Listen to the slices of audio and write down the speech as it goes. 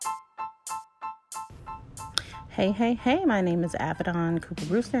Hey, my name is Avedon Cooper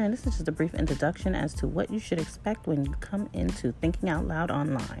Brewster, and this is just a brief introduction as to what you should expect when you come into Thinking Out Loud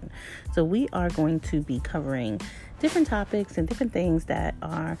Online. So we are going to be covering different topics and different things that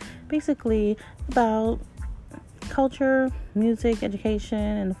are basically about culture, music, education,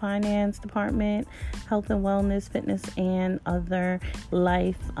 and the finance department, health and wellness, fitness, and other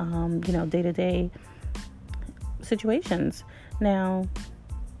life, day-to-day situations. Now,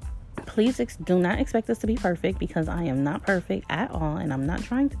 please do not expect this to be perfect, because I am not perfect at all, and I'm not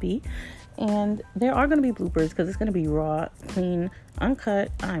trying to be. And there are going to be bloopers because it's going to be raw, clean,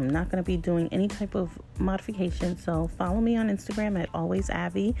 uncut. I'm not going to be doing any type of modification. So follow me on Instagram at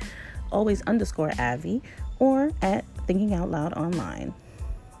always_Avi, or at Thinking Out Loud Online.